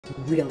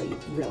really,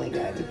 really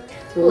good.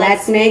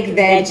 Let's make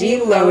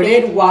veggie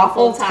loaded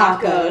waffle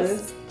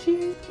tacos.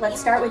 Cheers. Let's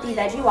start with the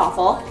veggie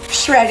waffle.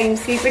 Shredding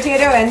sweet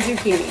potato and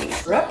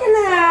zucchini. Brooke in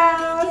the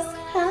house.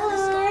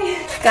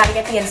 Hi. Gotta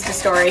get the Insta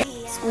story.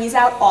 Squeeze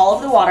out all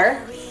of the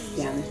water.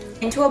 Yum.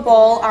 Into a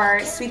bowl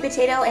are sweet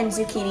potato and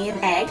zucchini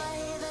and egg.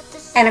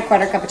 And a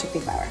 1/4 cup of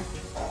chickpea flour.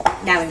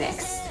 Now we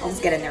mix. I'll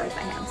just get in there with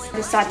my hands.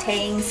 Just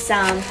sauteing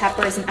some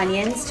peppers and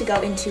onions to go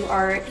into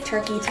our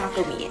turkey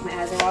taco meat. My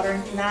eyes are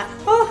watering from that.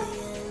 Oh.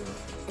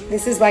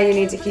 This is why you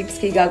need to keep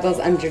ski goggles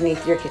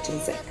underneath your kitchen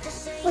sink.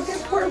 Look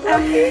at poor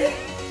Bucky.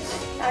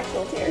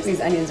 Actual tears.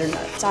 These onions are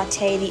nuts.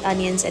 Saute the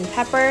onions and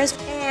peppers.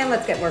 And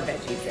let's get more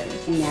veggies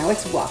in. Now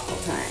it's waffle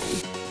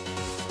time.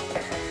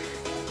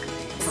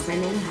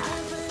 Oven and hot.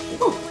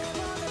 Ooh,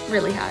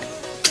 really hot.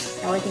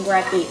 Now I think we're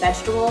at 8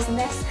 vegetables in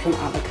this. Some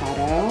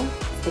avocado.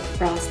 The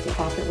frosting.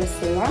 Top it with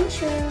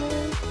cilantro.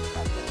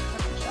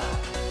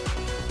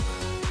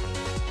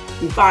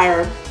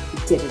 Fire.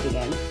 Did it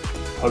again.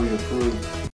 How do you approve?